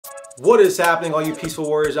What is happening, all you peaceful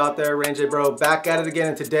warriors out there? Range Bro back at it again,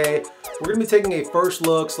 and today we're going to be taking a first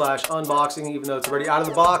look slash unboxing, even though it's already out of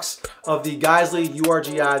the box, of the Geissele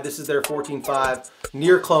URG-I. This is their 14.5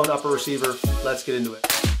 near clone upper receiver. Let's get into it.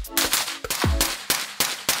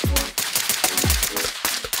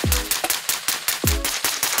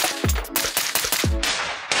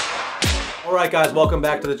 Alright guys, welcome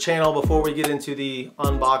back to the channel. Before we get into the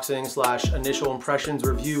unboxing slash initial impressions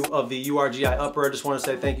review of the URG-I upper, I just want to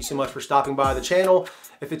say thank you so much for stopping by the channel.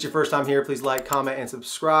 If it's your first time here, please like, comment, and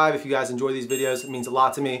subscribe. If you guys enjoy these videos, it means a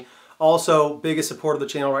lot to me. Also, biggest support of the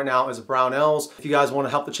channel right now is Brownells. If you guys want to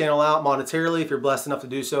help the channel out monetarily, if you're blessed enough to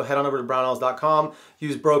do so, head on over to brownells.com.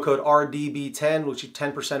 Use bro code RDB10, which you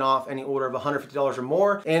 10% off any order of $150 or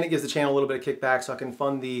more. And it gives the channel a little bit of kickback so I can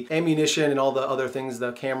fund the ammunition and all the other things,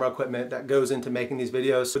 the camera equipment that goes into making these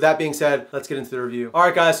videos. With that being said, let's get into the review. All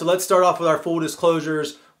right guys, so let's start off with our full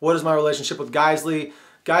disclosures. What is my relationship with Geissele?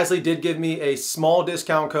 Geissele did give me a small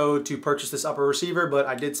discount code to purchase this upper receiver, but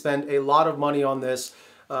I did spend a lot of money on this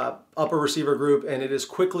upper receiver group, and it is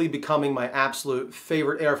quickly becoming my absolute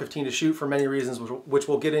favorite AR-15 to shoot for many reasons, which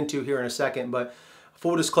we'll get into here in a second. But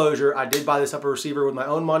full disclosure, I did buy this upper receiver with my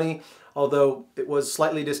own money, although it was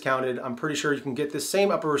slightly discounted. I'm pretty sure you can get this same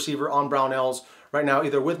upper receiver on Brownells right now,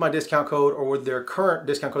 either with my discount code or with their current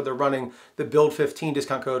discount code. They're running the Build 15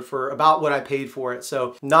 discount code for about what I paid for it.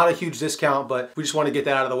 So not a huge discount, but we just want to get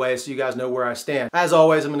that out of the way so you guys know where I stand. As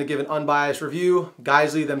always, I'm going to give an unbiased review.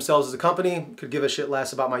 Geissele themselves as a company could give a shit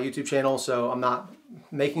less about my YouTube channel, so I'm not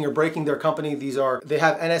making or breaking their company. They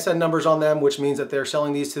have NSN numbers on them, which means that they're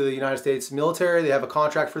selling these to the United States military. They have a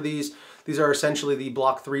contract for these. These are essentially the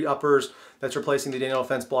Block 3 uppers that's replacing the Daniel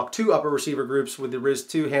Defense Block 2 upper receiver groups with the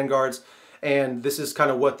RIS-2 handguards. And this is kind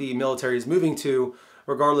of what the military is moving to,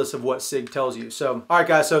 regardless of what SIG tells you. So, all right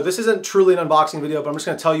guys, so this isn't truly an unboxing video, but I'm just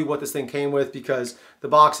gonna tell you what this thing came with because the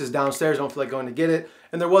box is downstairs. I don't feel like going to get it.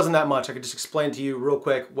 And there wasn't that much. I could just explain to you real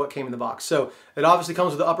quick what came in the box. So it obviously comes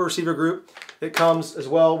with the upper receiver group. It comes as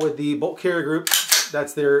well with the bolt carrier group.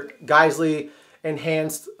 That's their Geissele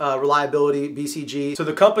Enhanced Reliability BCG. So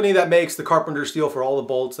the company that makes the carpenter steel for all the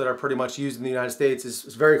bolts that are pretty much used in the United States is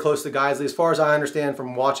very close to Geissele. As far as I understand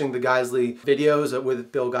from watching the Geissele videos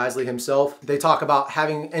with Bill Geissele himself, they talk about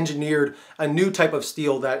having engineered a new type of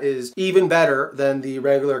steel that is even better than the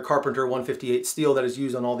regular Carpenter 158 steel that is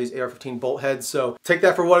used on all these AR-15 bolt heads. So take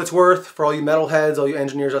that for what it's worth. For all you metal heads, all you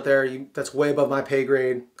engineers out there, that's way above my pay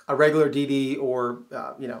grade. A regular DD or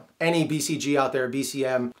you know, any BCG out there,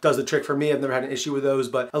 BCM, does the trick for me. I've never had an issue with those,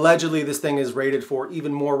 but allegedly this thing is rated for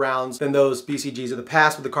even more rounds than those BCGs of the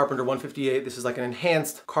past with the Carpenter 158. This is like an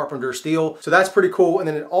enhanced Carpenter steel. So that's pretty cool. And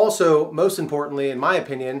then it also, most importantly, in my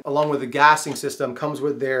opinion, along with the gassing system, comes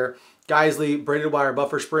with their Geissele braided wire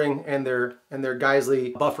buffer spring and their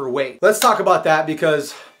Geissele buffer weight. Let's talk about that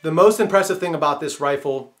because the most impressive thing about this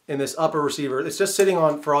rifle in this upper receiver, it's just sitting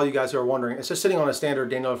on, for all you guys who are wondering, it's just sitting on a standard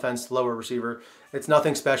Daniel Defense lower receiver. It's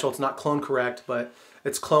nothing special. It's not clone correct, but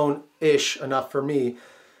it's clone-ish enough for me.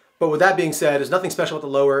 But with that being said, there's nothing special with the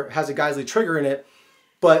lower. It has a Geissele trigger in it,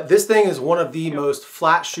 but this thing is one of the most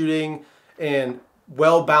flat shooting and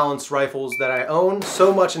well-balanced rifles that I own.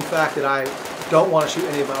 So much, in fact, that I don't want to shoot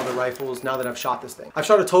any of my other rifles now that I've shot this thing. I've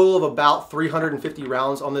shot a total of about 350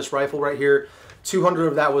 rounds on this rifle right here. 200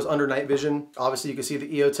 of that was under night vision. Obviously, you can see the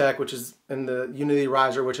EOTech, which is in the Unity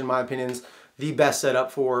riser, which in my opinion is the best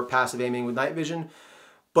setup for passive aiming with night vision.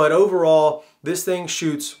 But overall, this thing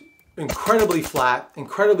shoots incredibly flat,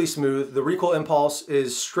 incredibly smooth. The recoil impulse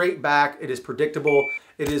is straight back. It is predictable.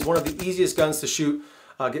 It is one of the easiest guns to shoot.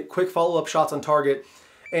 Get quick follow-up shots on target.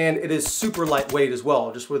 And it is super lightweight as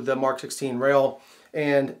well, just with the Mark 16 rail.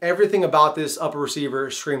 And everything about this upper receiver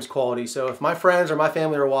screams quality. So if my friends or my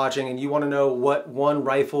family are watching and you want to know what one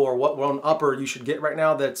rifle or what one upper you should get right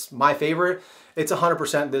now that's my favorite, it's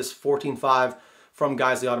 100% this 14.5 from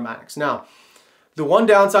Geissele Automatics. Now, the one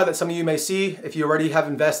downside that some of you may see, if you already have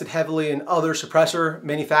invested heavily in other suppressor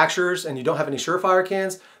manufacturers and you don't have any Surefire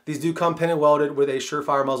cans, these do come pin and welded with a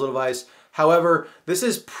Surefire muzzle device. However, this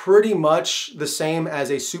is pretty much the same as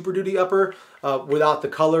a Super Duty upper without the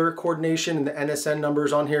color coordination and the NSN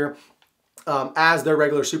numbers on here as their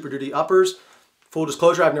regular Super Duty uppers. Full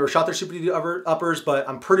disclosure, I've never shot their Super Duty uppers, but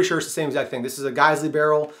I'm pretty sure it's the same exact thing. This is a Geissele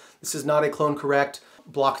barrel. This is not a clone correct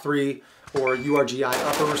Block 3 or URG-I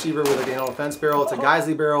upper receiver with a Daniel Defense barrel. It's a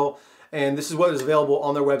Geissele barrel. And this is what is available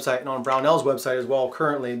on their website and on Brownell's website as well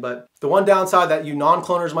currently. But the one downside that you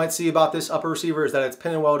non-cloners might see about this upper receiver is that it's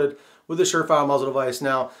pin and welded with a Surefire muzzle device.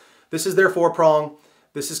 Now, this is their 4-prong.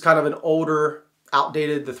 This is kind of an older,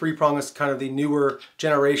 outdated. The 3-prong is kind of the newer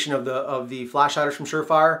generation of the flash hiders from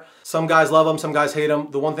Surefire. Some guys love them, some guys hate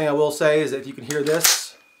them. The one thing I will say is that if you can hear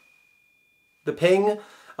this, The ping,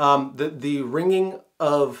 the ringing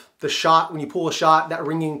of the shot, when you pull a shot, that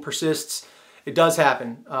ringing persists. It does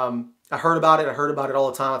happen. I heard about it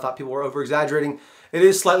all the time. I thought people were over-exaggerating. It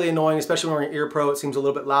is slightly annoying, especially when we're in Ear Pro, it seems a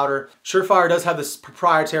little bit louder. Surefire does have this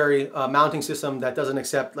proprietary mounting system that doesn't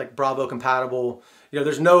accept like Bravo compatible. You know,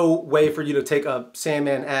 there's no way for you to take a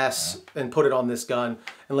Sandman S and put it on this gun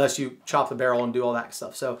unless you chop the barrel and do all that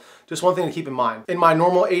stuff. So just one thing to keep in mind. In my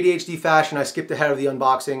normal ADHD fashion, I skipped ahead of the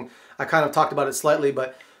unboxing. I kind of talked about it slightly,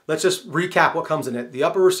 but let's just recap what comes in it. The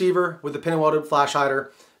upper receiver with the pin and welded flash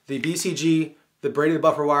hider, the BCG, the braided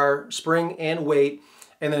buffer wire, spring and weight,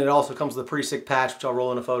 and then it also comes with a pre-sig patch, which I'll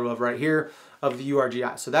roll in a photo of right here, of the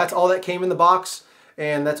URG-I. So that's all that came in the box,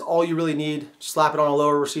 and that's all you really need. Slap it on a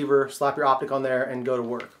lower receiver, slap your optic on there, and go to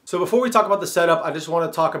work. So before we talk about the setup, I just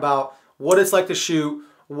want to talk about what it's like to shoot,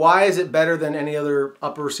 why is it better than any other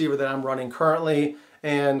upper receiver that I'm running currently,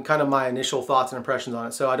 and kind of my initial thoughts and impressions on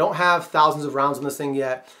it. So I don't have thousands of rounds on this thing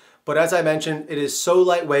yet, but as I mentioned, it is so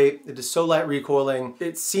lightweight, it is so light recoiling.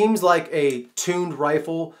 It seems like a tuned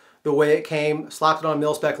rifle the way it came, slapped it on a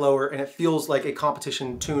mil-spec lower, and it feels like a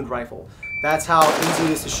competition tuned rifle. That's how easy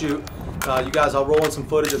it is to shoot. You guys, I'll roll in some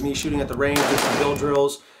footage of me shooting at the range with some bill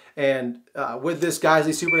drills. And with this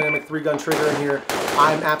Geissele Super Dynamic 3-gun trigger in here,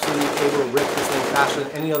 I'm absolutely able to rip this thing faster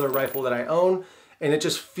than any other rifle that I own. And it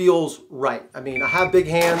just feels right. I mean, I have big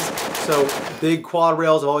hands, so big quad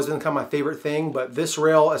rails have always been kind of my favorite thing, but this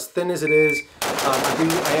rail, as thin as it is,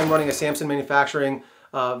 I am running a Samson Manufacturing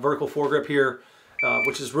vertical foregrip here,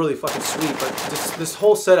 which is really fucking sweet, but this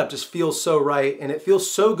whole setup just feels so right, and it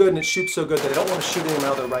feels so good and it shoots so good that I don't want to shoot any of my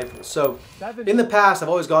other rifles. So in the past, I've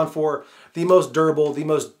always gone for the most durable, the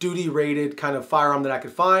most duty rated kind of firearm that I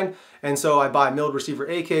could find. And so I buy milled receiver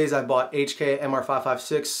AKs, I bought HK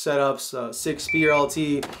MR556 setups, 6-spear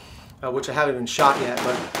LT, which I haven't even shot yet,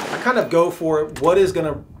 but I kind of go for what is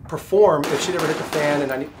gonna perform if shit ever hit the fan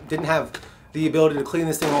and I didn't have the ability to clean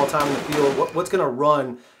this thing all the time in the field, what's gonna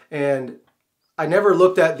run. And I never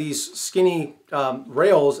looked at these skinny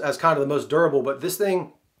rails as kind of the most durable, but this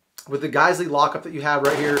thing, with the Geissele lockup that you have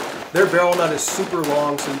right here, their barrel nut is super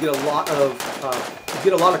long, so you get a lot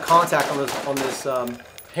of contact on this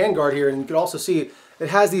handguard here, and you can also see it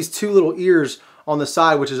has these two little ears on the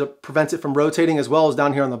side, which prevents it from rotating, as well as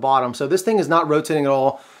down here on the bottom. So this thing is not rotating at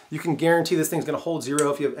all. You can guarantee this thing's going to hold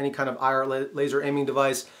zero if you have any kind of IR laser aiming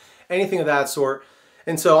device, anything of that sort.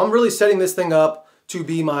 And so I'm really setting this thing up to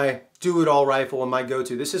be my do-it-all rifle and my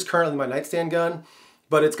go-to. This is currently my nightstand gun,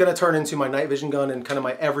 but it's gonna turn into my night vision gun and kind of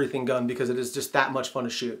my everything gun because it is just that much fun to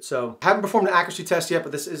shoot. So I haven't performed an accuracy test yet,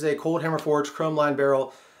 but this is a cold hammer forged chrome line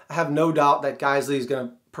barrel. I have no doubt that Geissele is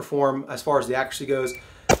gonna perform as far as the accuracy goes.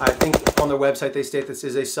 I think on their website they state this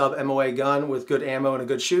is a sub MOA gun with good ammo and a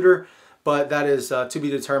good shooter, but that is to be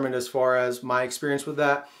determined as far as my experience with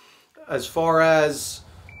that. As far as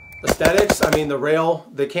aesthetics, I mean, the rail,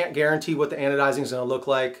 they can't guarantee what the anodizing is going to look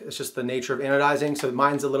like. It's just the nature of anodizing. So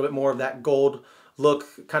mine's a little bit more of that gold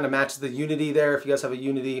look, kind of matches the Unity there. If you guys have a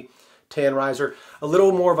Unity tan riser, a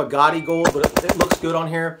little more of a gaudy gold, but it looks good on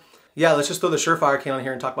here. Yeah, let's just throw the Surefire can on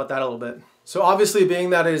here and talk about that a little bit. So obviously,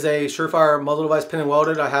 being that it is a Surefire muzzle device pin and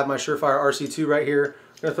welded, I have my Surefire RC2 right here.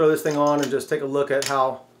 I'm going to throw this thing on and just take a look at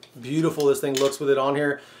how beautiful this thing looks with it on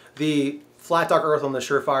here. The flat dark earth on the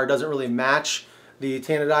Surefire doesn't really match the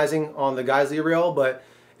tanadizing on the Geissele rail, but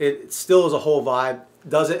it still is a whole vibe.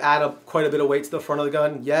 Does it add up quite a bit of weight to the front of the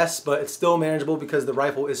gun? Yes, but it's still manageable because the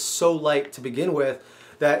rifle is so light to begin with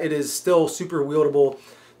that it is still super wieldable.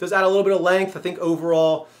 Does add a little bit of length. I think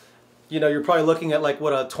overall, you know, you're probably looking at like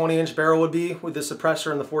what a 20-inch barrel would be with the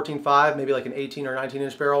suppressor and the 14.5, maybe like an 18 or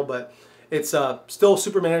 19-inch barrel, but it's still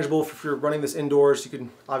super manageable if you're running this indoors. You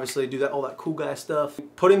can obviously do all that cool guy stuff.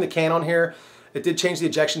 Putting the can on here, it did change the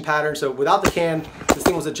ejection pattern. So without the can, this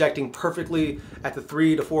thing was ejecting perfectly at the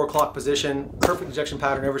 3 to 4 o'clock position. Perfect ejection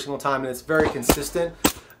pattern every single time, and it's very consistent.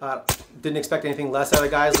 Didn't expect anything less out of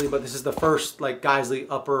Geissele, but this is the first like Geissele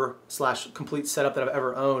upper / complete setup that I've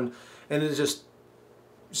ever owned, and it's just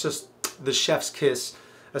the chef's kiss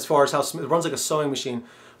as far as how smooth. It runs like a sewing machine.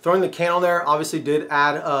 Throwing the can on there obviously did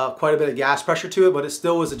add quite a bit of gas pressure to it, but it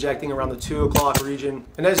still was ejecting around the 2 o'clock region.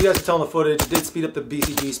 And as you guys can tell in the footage, it did speed up the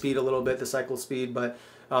BCG speed a little bit, the cycle speed, but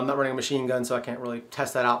I'm not running a machine gun, so I can't really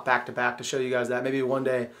test that out back to back to show you guys that. Maybe one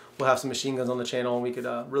day we'll have some machine guns on the channel and we could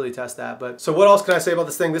really test that. But so what else can I say about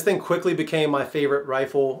this thing? This thing quickly became my favorite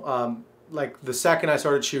rifle. Like the second I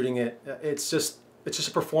started shooting it, it's just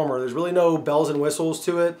a performer. There's really no bells and whistles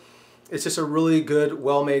to it. It's just a really good,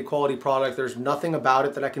 well-made quality product. There's nothing about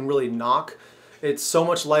it that I can really knock. It's so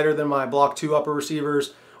much lighter than my Block 2 upper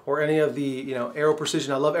receivers or any of the, you know, Aero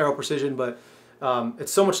Precision. I love Aero Precision, but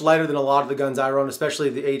It's so much lighter than a lot of the guns I run, especially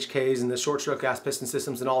the HKs and the short stroke gas piston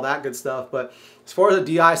systems and all that good stuff. But as far as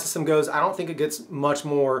the DI system goes, I don't think it gets much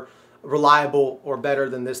more reliable or better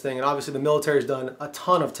than this thing. And obviously the military's done a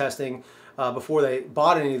ton of testing before they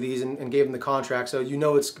bought any of these and gave them the contract. So you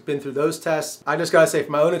know it's been through those tests. I just gotta say,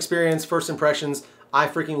 from my own experience, first impressions, I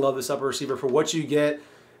freaking love this upper receiver for what you get.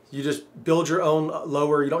 You just build your own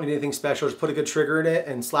lower. You don't need anything special. Just put a good trigger in it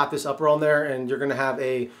and slap this upper on there, and you're gonna have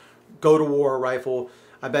a go-to-war rifle.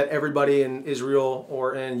 I bet everybody in Israel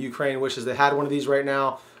or in Ukraine wishes they had one of these right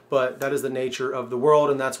now, but that is the nature of the world,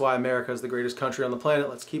 and that's why America is the greatest country on the planet.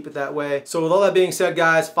 Let's keep it that way. So with all that being said,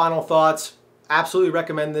 guys, final thoughts. Absolutely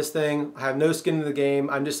recommend this thing. I have no skin in the game.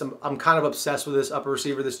 I'm kind of obsessed with this upper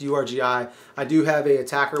receiver, this URG-I. I do have a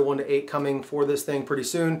Attacker 1-8 coming for this thing pretty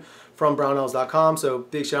soon from brownells.com. So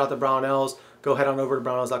big shout out to Brownells. Go head on over to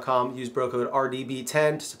brownells.com. Use bro code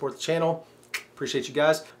RDB10 to support the channel. Appreciate you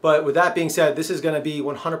guys. But with that being said, this is going to be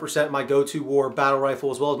 100% my go-to war battle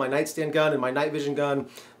rifle, as well as my nightstand gun and my night vision gun.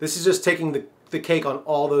 This is just taking the cake on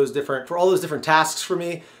all those different tasks for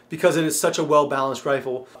me, because it is such a well-balanced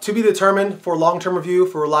rifle. To be determined for long-term review,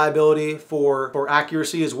 for reliability, for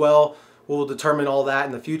accuracy as well. We'll determine all that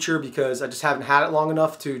in the future, because I just haven't had it long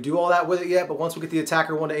enough to do all that with it yet. But once we get the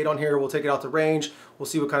Attacker 1-8 on here, we'll take it out to range. We'll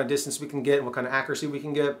see what kind of distance we can get and what kind of accuracy we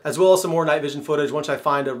can get, as well as some more night vision footage once I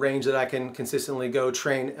find a range that I can consistently go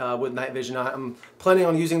train with night vision. I'm planning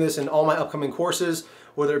on using this in all my upcoming courses,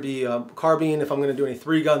 whether it be carbine. If I'm going to do any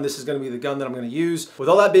 3-gun, this is going to be the gun that I'm going to use. With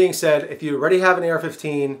all that being said, if you already have an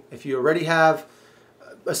AR-15, if you already have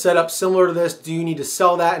a setup similar to this, do you need to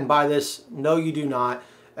sell that and buy this? No, you do not.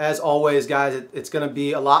 As always, guys, it's going to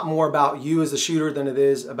be a lot more about you as a shooter than it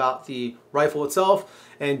is about the rifle itself.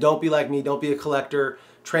 And don't be like me. Don't be a collector.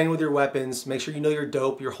 Train with your weapons. Make sure you know your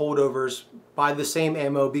dope, your holdovers. Buy the same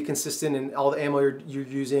ammo. Be consistent in all the ammo you're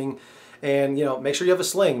using. And, you know, make sure you have a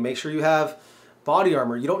sling. Make sure you have body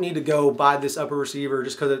armor. You don't need to go buy this upper receiver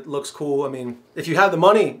just because it looks cool. I mean, if you have the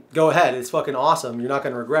money, go ahead. It's fucking awesome. You're not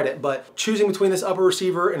going to regret it. But choosing between this upper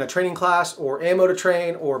receiver in a training class, or ammo to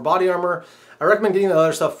train, or body armor, I recommend getting the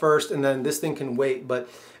other stuff first, and then this thing can wait. But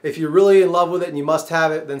if you're really in love with it and you must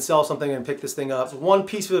have it, then sell something and pick this thing up. So one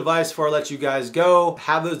piece of advice before I let you guys go: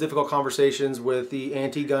 have those difficult conversations with the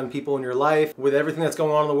anti-gun people in your life. With everything that's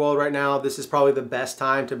going on in the world right now, this is probably the best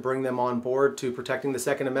time to bring them on board to protecting the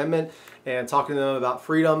Second Amendment and talking to them about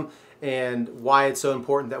freedom and why it's so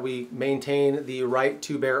important that we maintain the right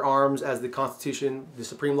to bear arms, as the Constitution, the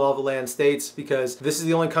supreme law of the land, states, because this is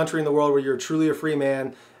the only country in the world where you're truly a free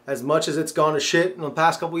man. As much as it's gone to shit in the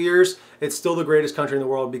past couple years, it's still the greatest country in the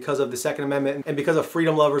world because of the Second Amendment and because of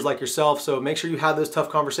freedom lovers like yourself. So make sure you have those tough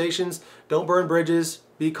conversations. Don't burn bridges.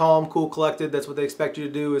 Be calm, cool, collected. That's what they expect you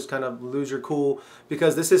to do, is kind of lose your cool,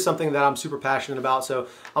 because this is something that I'm super passionate about. So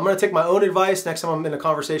I'm going to take my own advice next time I'm in a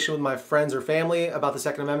conversation with my friends or family about the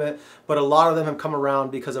Second Amendment. But a lot of them have come around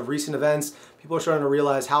because of recent events. People are starting to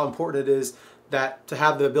realize how important it is that to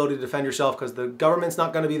have the ability to defend yourself, because the government's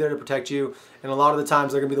not going to be there to protect you, and a lot of the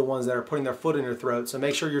times they're going to be the ones that are putting their foot in your throat. So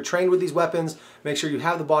make sure you're trained with these weapons. Make sure you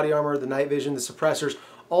have the body armor, the night vision, the suppressors,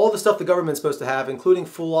 all the stuff the government's supposed to have, including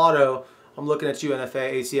full auto. I'm looking at you,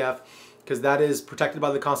 NFA, ACF, because that is protected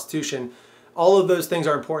by the Constitution. All of those things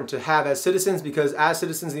are important to have as citizens, because as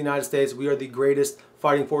citizens of the United States, we are the greatest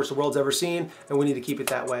fighting force the world's ever seen, and we need to keep it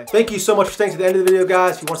that way. Thank you so much for staying to the end of the video,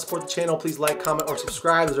 guys. If you want to support the channel, please like, comment, or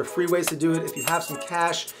subscribe. Those are free ways to do it. If you have some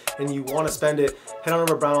cash and you want to spend it, head on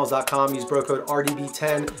over to brownells.com. Use bro code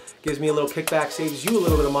RDB10. Gives me a little kickback, saves you a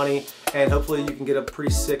little bit of money, and hopefully you can get a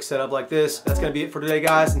pretty sick setup like this. That's going to be it for today,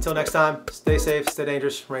 guys. Until next time, stay safe, stay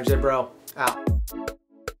dangerous. Range Day Bro, out.